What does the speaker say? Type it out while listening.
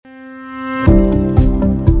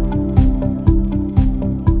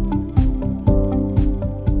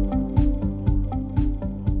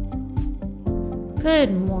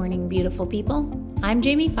Good morning, beautiful people. I'm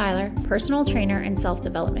Jamie Filer, personal trainer and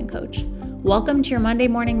self-development coach. Welcome to your Monday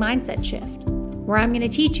morning mindset shift, where I'm going to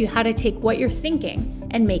teach you how to take what you're thinking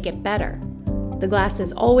and make it better. The glass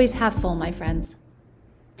is always half full, my friends.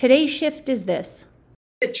 Today's shift is this.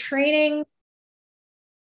 The training,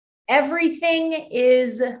 everything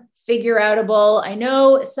is figureoutable. I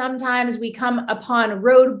know sometimes we come upon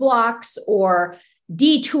roadblocks or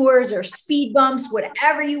detours or speed bumps,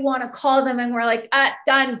 whatever you want to call them. And we're like,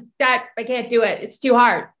 done, I can't do it. It's too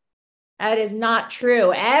hard. That is not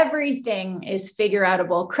true. Everything is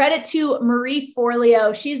figureoutable. Credit to Marie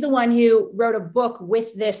Forleo. She's the one who wrote a book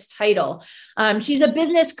with this title. She's a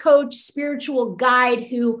business coach, spiritual guide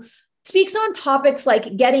who speaks on topics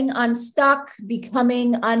like getting unstuck,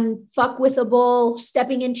 becoming unfuckwithable,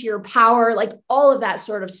 stepping into your power, like all of that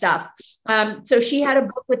sort of stuff. So she had a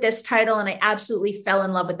book with this title, and I absolutely fell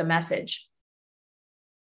in love with the message.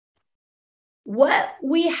 What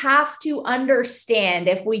we have to understand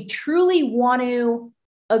if we truly want to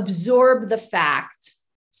absorb the fact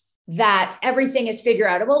that everything is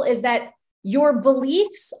figureoutable is that your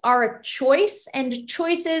beliefs are a choice, and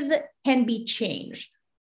choices can be changed.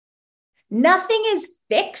 Nothing is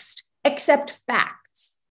fixed except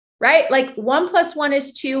facts, right? Like 1 + 1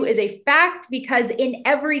 is 2 is a fact because in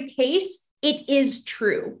every case, it is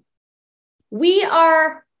true. We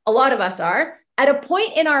are, a lot of us are, at a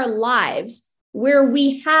point in our lives where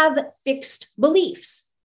we have fixed beliefs.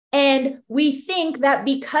 And we think that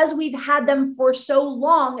because we've had them for so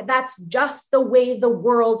long, that's just the way the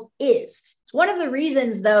world is. It's one of the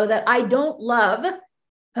reasons, though, that I don't love,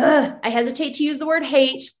 I hesitate to use the word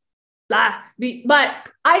hate, but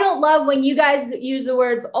I don't love when you guys use the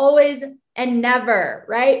words always and never,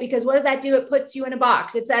 right? Because what does that do? It puts you in a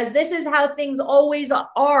box. It says, this is how things always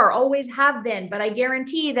are, always have been. But I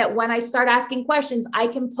guarantee that when I start asking questions, I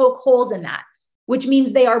can poke holes in that, which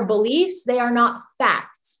means they are beliefs. They are not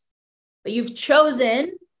facts, but you've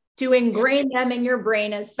chosen to ingrain them in your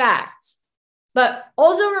brain as facts. But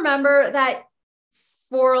also remember that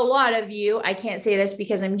for a lot of you, I can't say this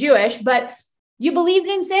because I'm Jewish, but you believed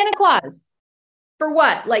in Santa Claus for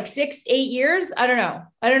what? Like 6, 8 years? I don't know.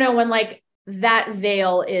 I don't know when like that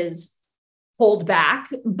veil is pulled back,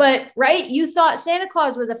 but right. You thought Santa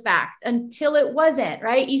Claus was a fact until it wasn't,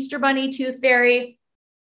 right? Easter Bunny, Tooth Fairy,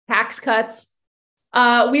 tax cuts.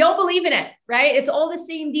 We all believe in it, right? It's all the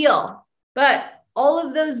same deal, but all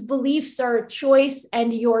of those beliefs are a choice,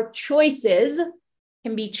 and your choices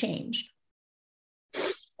can be changed.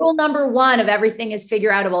 Rule number 1 of everything is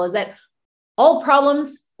figureoutable is that all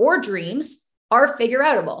problems or dreams are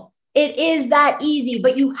figureoutable. It is that easy,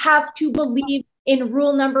 but you have to believe in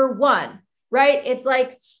rule number 1, right? It's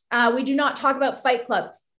like we do not talk about Fight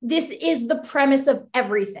Club. This is the premise of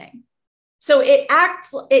everything. So it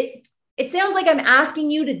sounds like I'm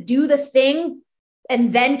asking you to do the thing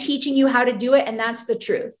and then teaching you how to do it. And that's the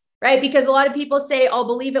truth, right? Because a lot of people say, I'll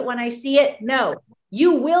believe it when I see it. No,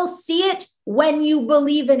 you will see it when you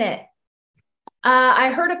believe in it.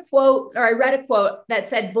 I read a quote that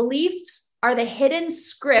said, beliefs are the hidden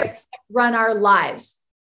scripts that run our lives.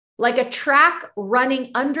 Like a track running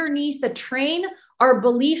underneath a train, our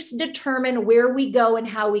beliefs determine where we go and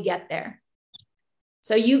how we get there.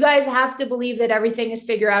 So you guys have to believe that everything is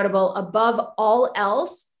figureoutable. Above all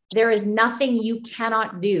else, there is nothing you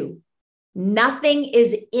cannot do. Nothing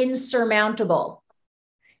is insurmountable.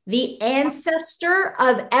 The ancestor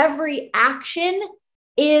of every action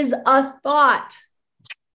is a thought.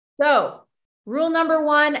 So rule number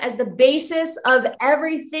 1, as the basis of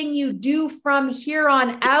everything you do from here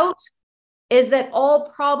on out, is that all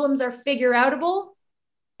problems are figureoutable,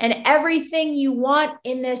 and everything you want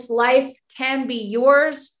in this life can be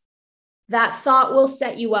yours. That thought will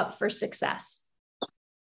set you up for success.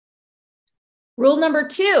 Rule number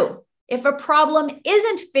 2, if a problem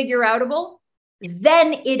isn't figureoutable,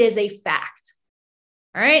 then it is a fact.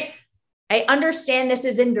 All right. I understand this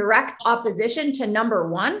is in direct opposition to number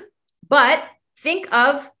 1, but think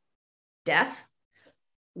of death,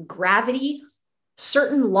 gravity,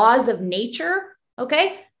 certain laws of nature.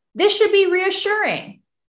 Okay. This should be reassuring,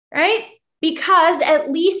 right? Because at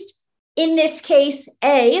least in this case,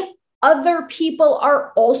 other people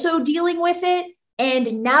are also dealing with it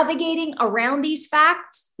and navigating around these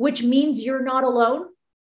facts, which means you're not alone.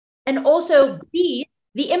 And also B,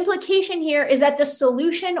 the implication here is that the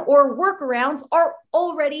solution or workarounds are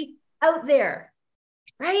already out there,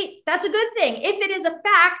 right? That's a good thing. If it is a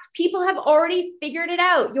fact, people have already figured it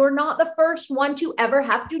out. You're not the first one to ever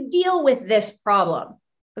have to deal with this problem.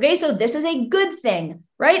 Okay, so this is a good thing,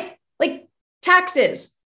 right? Like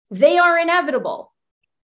taxes, they are inevitable.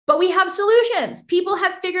 but we have solutions. People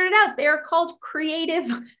have figured it out. They are called creative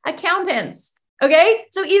accountants. Okay.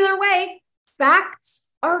 So either way, facts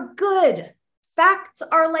are good. Facts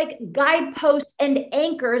are like guideposts and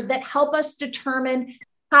anchors that help us determine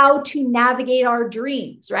how to navigate our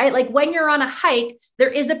dreams, right? Like when you're on a hike, there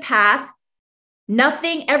is a path.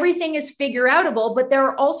 Everything is figure outable, but there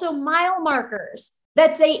are also mile markers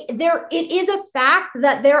that say it is a fact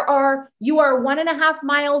that you are 1.5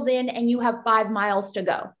 miles in and you have 5 miles to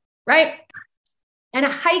go, right? And a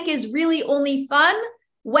hike is really only fun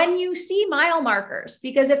when you see mile markers,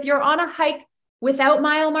 because if you're on a hike without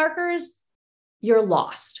mile markers, you're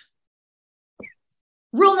lost.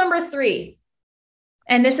 Rule number 3,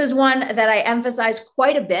 and this is one that I emphasize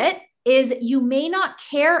quite a bit, is you may not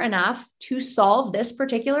care enough to solve this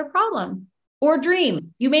particular problem or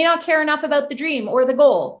dream. You may not care enough about the dream or the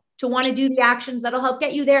goal to want to do the actions that'll help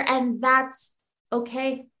get you there. And that's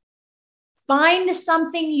okay. Find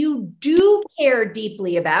something you do care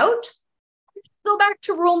deeply about. Go back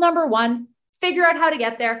to rule number 1, figure out how to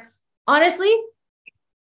get there. Honestly,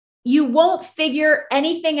 you won't figure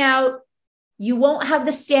anything out. You won't have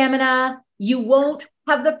the stamina. You won't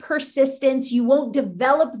have the persistence. You won't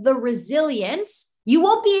develop the resilience. You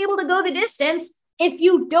won't be able to go the distance if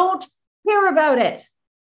you don't care about it.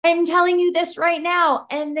 I'm telling you this right now.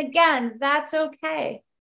 And again, that's okay.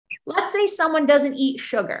 Let's say someone doesn't eat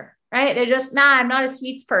sugar, right? They're just, I'm not a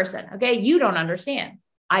sweets person. Okay. You don't understand.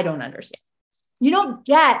 I don't understand. You don't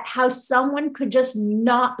get how someone could just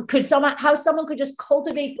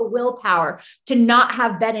cultivate the willpower to not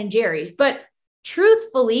have Ben and Jerry's. But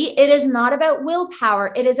truthfully, it is not about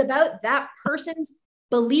willpower. It is about that person's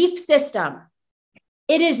belief system.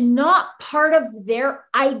 It is not part of their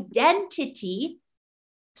identity.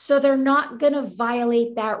 So they're not going to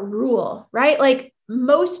violate that rule, right? Like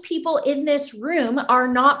most people in this room are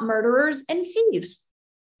not murderers and thieves,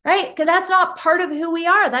 right? Because that's not part of who we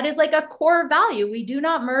are. That is like a core value. We do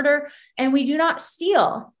not murder and we do not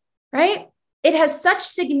steal, right? It has such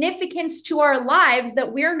significance to our lives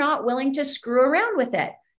that we're not willing to screw around with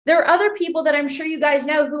it. There are other people that I'm sure you guys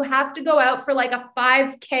know who have to go out for like a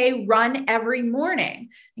 5K run every morning.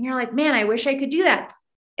 And you're like, man, I wish I could do that.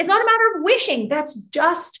 It's not a matter of wishing. That's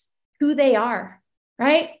just who they are,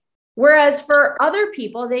 right? Whereas for other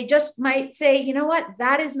people, they just might say, you know what?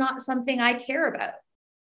 That is not something I care about.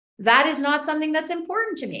 That is not something that's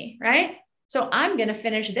important to me, right? So I'm going to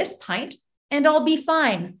finish this pint and I'll be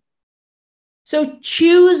fine. So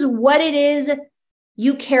choose what it is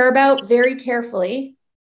you care about very carefully,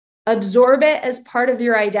 absorb it as part of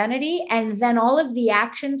your identity, and then all of the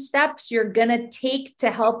action steps you're going to take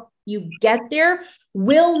to help you get there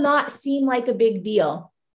will not seem like a big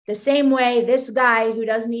deal. The same way this guy who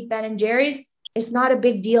doesn't eat Ben and Jerry's, it's not a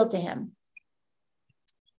big deal to him.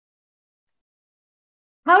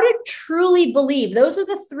 How to truly believe. Those are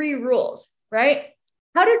the 3 rules, right?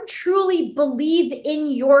 How to truly believe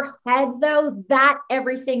in your head, though, that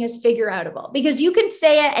everything is figureoutable. Because you can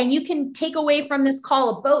say it and you can take away from this call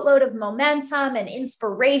a boatload of momentum and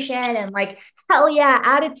inspiration and like, hell yeah,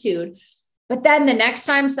 attitude. But then the next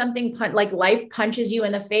time something like life punches you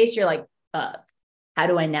in the face, you're like, how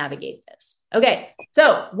do I navigate this? Okay.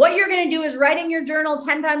 So what you're going to do is write in your journal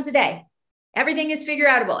 10 times a day. Everything is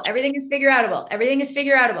figureoutable. Everything is figureoutable. Everything is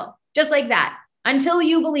figureoutable. Just like that until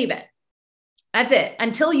you believe it. That's it.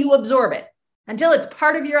 Until you absorb it, until it's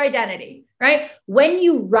part of your identity, right? When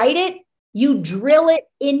you write it, you drill it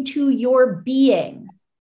into your being.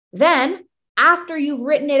 Then after you've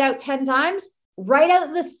written it out 10 times, write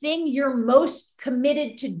out the thing you're most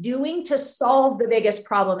committed to doing to solve the biggest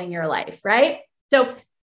problem in your life, right? So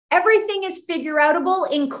everything is figureoutable,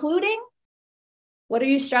 including what are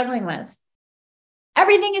you struggling with?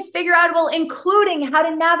 Everything is figureoutable, including how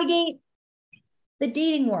to navigate the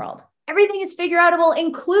dating world. Everything is figureoutable,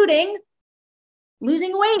 including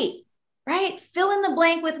losing weight, right? Fill in the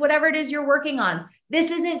blank with whatever it is you're working on.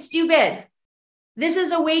 This isn't stupid. This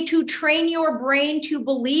is a way to train your brain to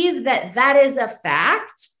believe that that is a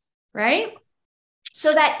fact, right?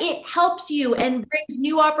 So that it helps you and brings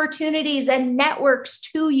new opportunities and networks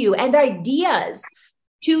to you and ideas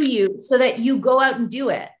to you so that you go out and do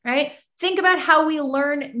it, right? Think about how we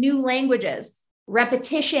learn new languages,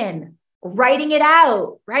 repetition, writing it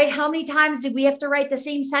out, right? How many times did we have to write the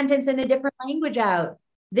same sentence in a different language out?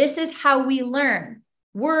 This is how we learn.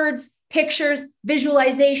 Words, pictures,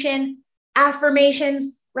 visualization,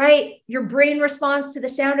 affirmations, right? Your brain responds to the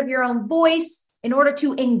sound of your own voice in order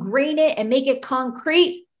to ingrain it and make it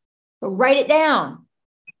concrete. But write it down.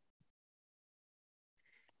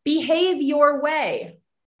 Behave your way.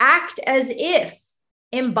 Act as if.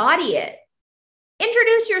 Embody it.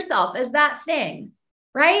 Introduce yourself as that thing.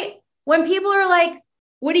 right? When people are like,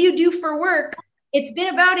 what do you do for work? It's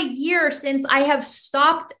been about a year since I have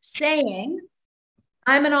stopped saying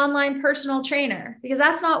I'm an online personal trainer, because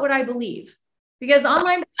that's not what I believe. Because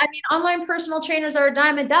online personal trainers are a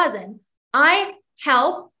dime a dozen. I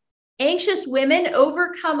help anxious women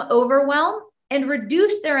overcome overwhelm and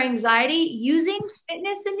reduce their anxiety using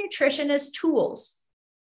fitness and nutrition as tools.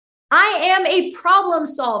 I am a problem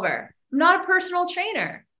solver. I'm not a personal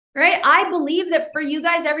trainer, right? I believe that for you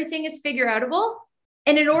guys, everything is figureoutable.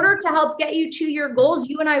 And in order to help get you to your goals,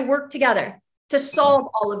 you and I work together to solve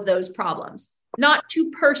all of those problems, not to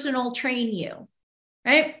personal train you,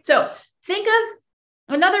 right? So think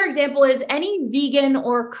of another example is any vegan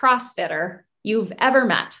or CrossFitter you've ever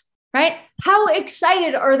met, right? How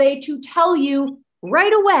excited are they to tell you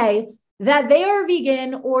right away that they are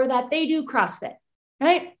vegan or that they do CrossFit,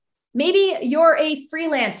 right? Maybe you're a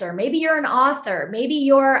freelancer, maybe you're an author, maybe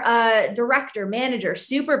you're a director, manager,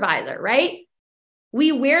 supervisor, right?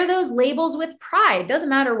 We wear those labels with pride. Doesn't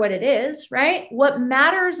matter what it is, right? What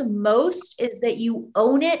matters most is that you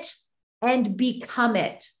own it and become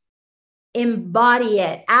it. Embody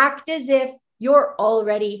it. Act as if you're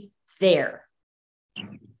already there.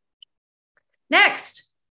 Next,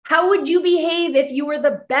 how would you behave if you were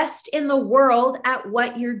the best in the world at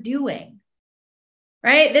what you're doing?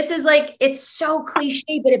 Right? This is like, it's so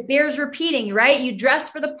cliche, but it bears repeating, right? You dress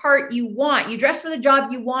for the part you want. You dress for the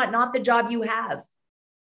job you want, not the job you have.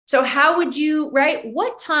 So how would you, right?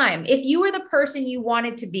 What time, if you were the person you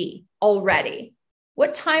wanted to be already,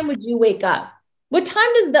 what time would you wake up? What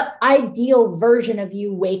time does the ideal version of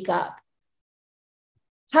you wake up?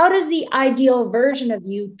 How does the ideal version of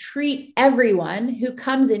you treat everyone who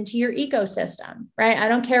comes into your ecosystem, right? I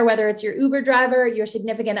don't care whether it's your Uber driver, your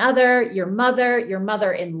significant other, your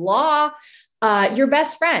mother-in-law, your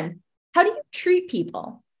best friend. How do you treat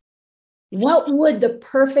people? What would the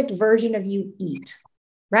perfect version of you eat,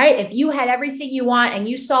 right? If you had everything you want and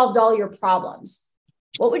you solved all your problems,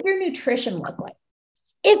 what would your nutrition look like?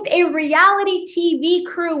 If a reality TV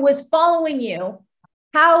crew was following you,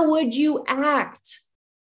 how would you act?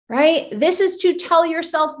 Right? This is to tell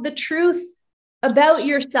yourself the truth about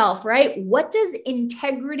yourself, right? What does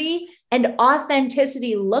integrity and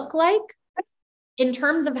authenticity look like in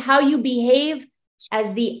terms of how you behave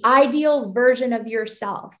as the ideal version of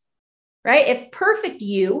yourself, right? If perfect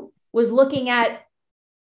you was looking at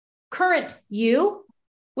current you,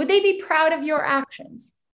 would they be proud of your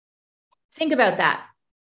actions? Think about that.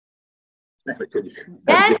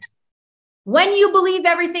 Then, when you believe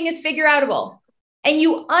everything is figureoutable, and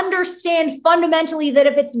you understand fundamentally that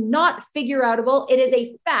if it's not figureoutable, it is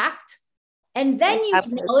a fact. And then you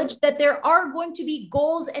acknowledge that there are going to be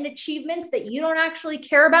goals and achievements that you don't actually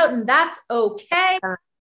care about, and that's okay.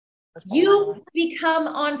 You become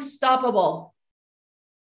unstoppable.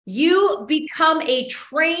 You become a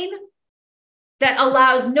train that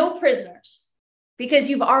allows no prisoners because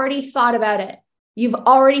you've already thought about it. You've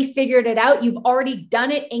already figured it out. You've already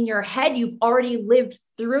done it in your head. You've already lived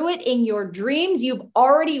through it in your dreams. You've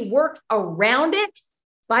already worked around it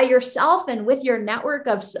by yourself and with your network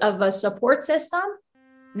of a support system.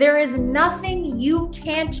 There is nothing you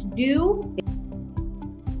can't do.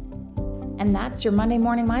 And that's your Monday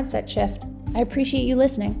morning mindset shift. I appreciate you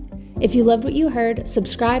listening. If you loved what you heard,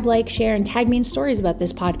 subscribe, like, share, and tag me in stories about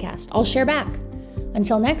this podcast. I'll share back.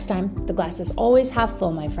 Until next time, the glass is always half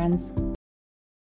full, my friends.